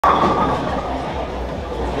Mate,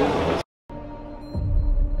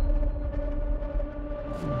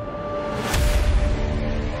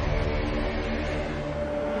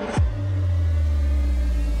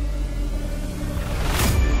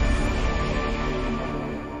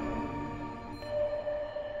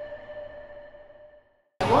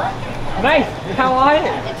 how are you?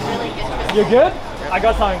 It's really good. You're good? I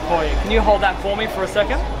got something for you. Can you hold that for me for a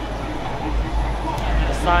second?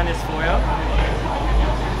 I'll sign this for you.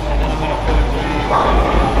 And then I'm going to put it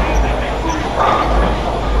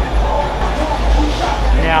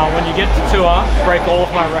now, when you get to tour, break all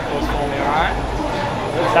of my records for me, alright?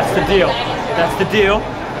 That's the deal. That's the deal.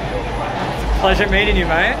 It's a pleasure meeting you,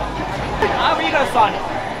 mate. How are you going to sign it?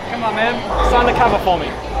 Come on, man. Sign the cover for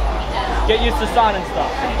me. Get used to signing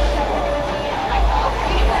stuff.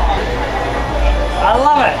 I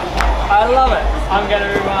love it. I love it. I'm going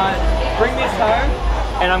to bring this home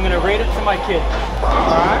and I'm going to read it to my kids.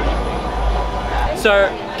 Alright? So,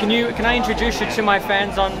 can I introduce you to my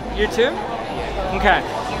fans on YouTube? Okay.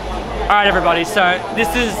 Alright everybody, so this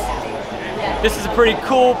is a pretty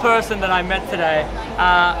cool person that I met today.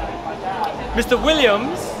 Mr.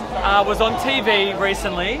 Williams was on TV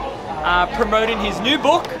recently promoting his new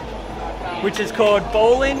book, which is called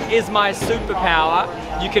Bowling is My Superpower.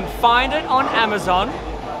 You can find it on Amazon.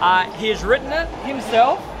 He has written it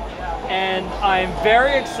himself, and I'm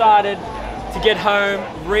very excited to get home,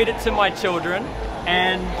 read it to my children.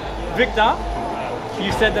 And Victor,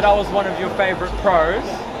 you said that I was one of your favorite pros.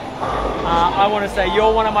 I want to say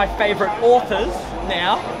you're one of my favorite authors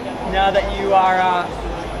now that you are a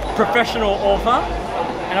professional author.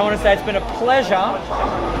 And I want to say it's been a pleasure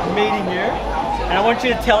meeting you. And I want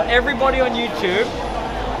you to tell everybody on YouTube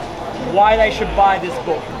why they should buy this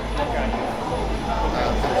book.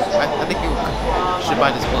 I think you should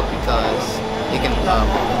buy this book because it can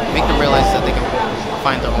make them realize that they can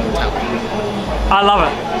find their own talent. I love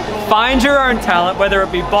it. Find your own talent, whether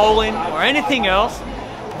it be bowling or anything else.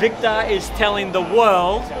 Victor is telling the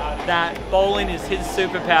world that bowling is his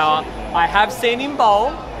superpower. I have seen him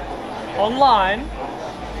bowl online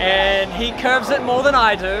and he curves it more than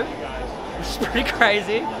I do, which is pretty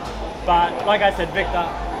crazy. But like I said, Victor,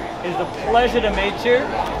 it's a pleasure to meet you.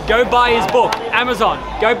 Go buy his book, Amazon.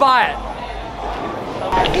 Go buy it.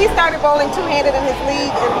 He started bowling two-handed in his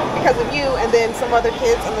league because of you, and then some other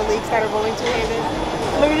kids in the league started bowling two-handed.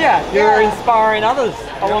 Look at that. You're inspiring others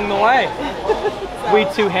along the way. So. We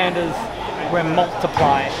two-handers, we're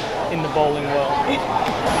multiply in the bowling world.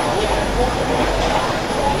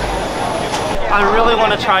 I really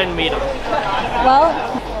want to try and meet him. Well,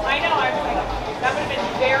 I know, that would have been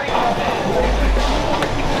very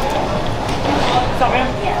What's up, man?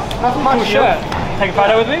 yes. Nothing much. Cool shirt. Take a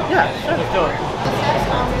photo with me? Yeah, sure. Let's do it.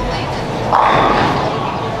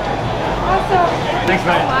 Awesome. Thanks,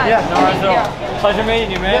 man. Yeah, no worries at all. Pleasure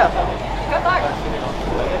meeting you, man. Yeah. Good luck.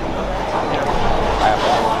 I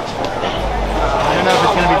don't know if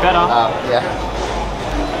it's going to be better. Yeah.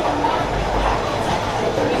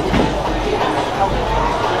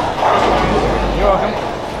 You're welcome.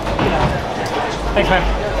 Thanks, man.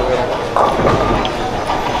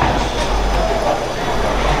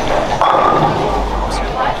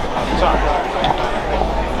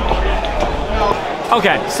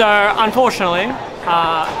 Okay, so unfortunately,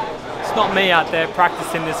 it's not me out there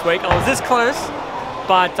practicing this week. I was this close,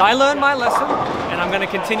 but I learned my lesson, and I'm going to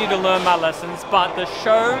continue to learn my lessons. But the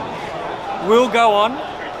show will go on,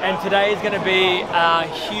 and today is going to be a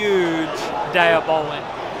huge day of bowling.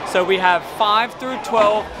 So we have 5 through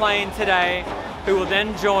 12 playing today, who will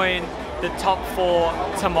then join the top 4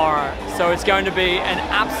 tomorrow. So it's going to be an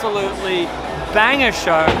absolutely banger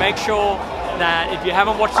show. Make sure that if you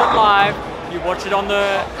haven't watched it live, you watch it on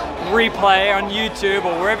the replay on YouTube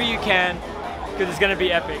or wherever you can, because it's going to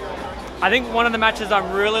be epic. I think one of the matches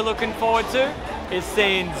I'm really looking forward to is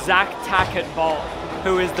seeing Zach Tackett bowl,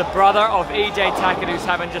 who is the brother of EJ Tackett, who's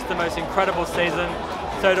having just the most incredible season.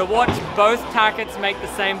 So to watch both Tacketts make the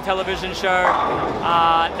same television show,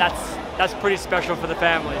 that's pretty special for the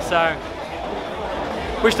family. So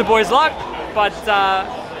wish the boys luck, but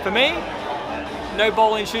for me, no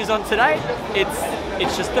bowling shoes on today.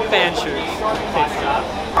 It's just the fan shoes. He's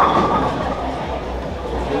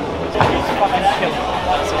fucking killing it.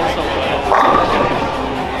 That's also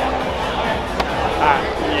alright,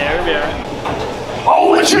 yeah, we'll be alright.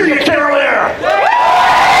 Oh, let's hear you, Carolier!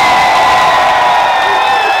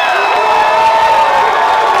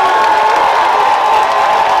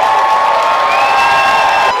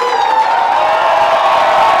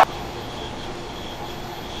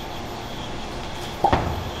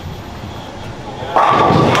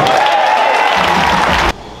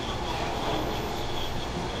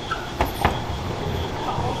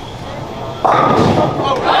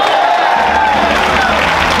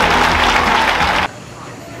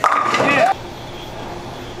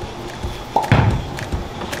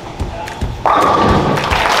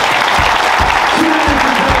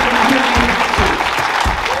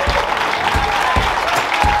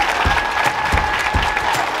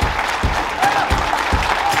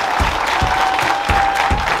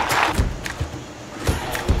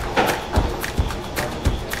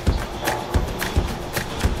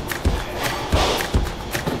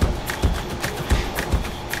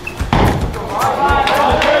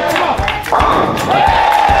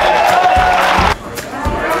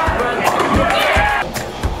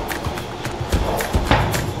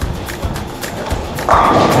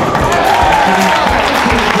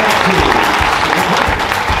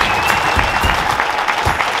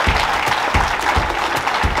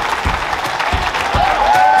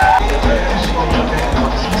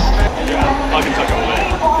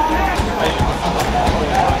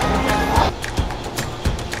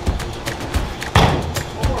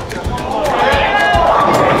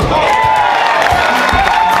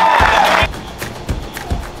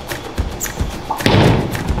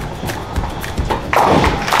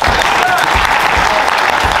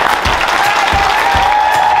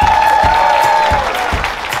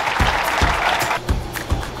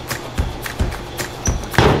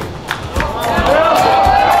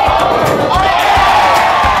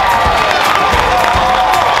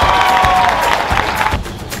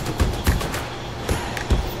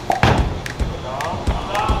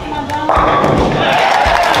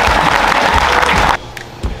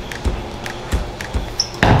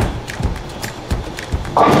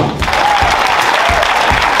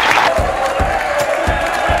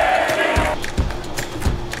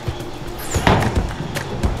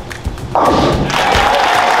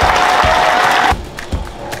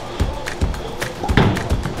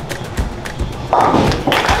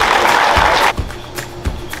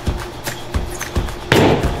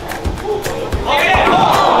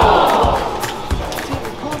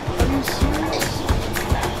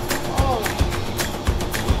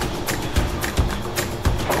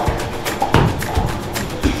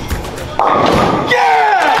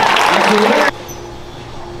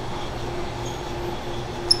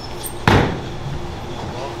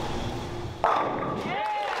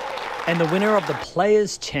 And the winner of the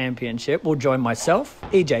Players' Championship will join myself,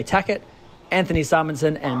 EJ Tackett, Anthony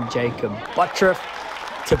Simonson, and Jacob Buttriff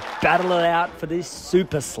to battle it out for this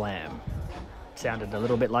Super Slam. Sounded a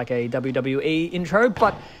little bit like a WWE intro,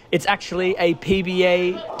 but it's actually a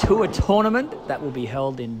PBA Tour tournament that will be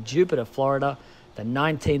held in Jupiter, Florida, the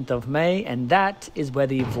 19th of May, and that is where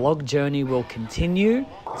the vlog journey will continue,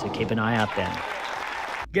 so keep an eye out then.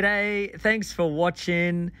 G'day, thanks for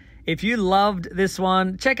watching. If you loved this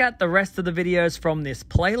one, check out the rest of the videos from this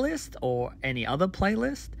playlist or any other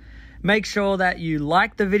playlist. Make sure that you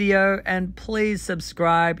like the video and please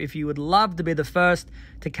subscribe if you would love to be the first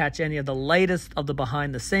to catch any of the latest of the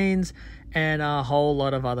behind the scenes and a whole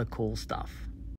lot of other cool stuff.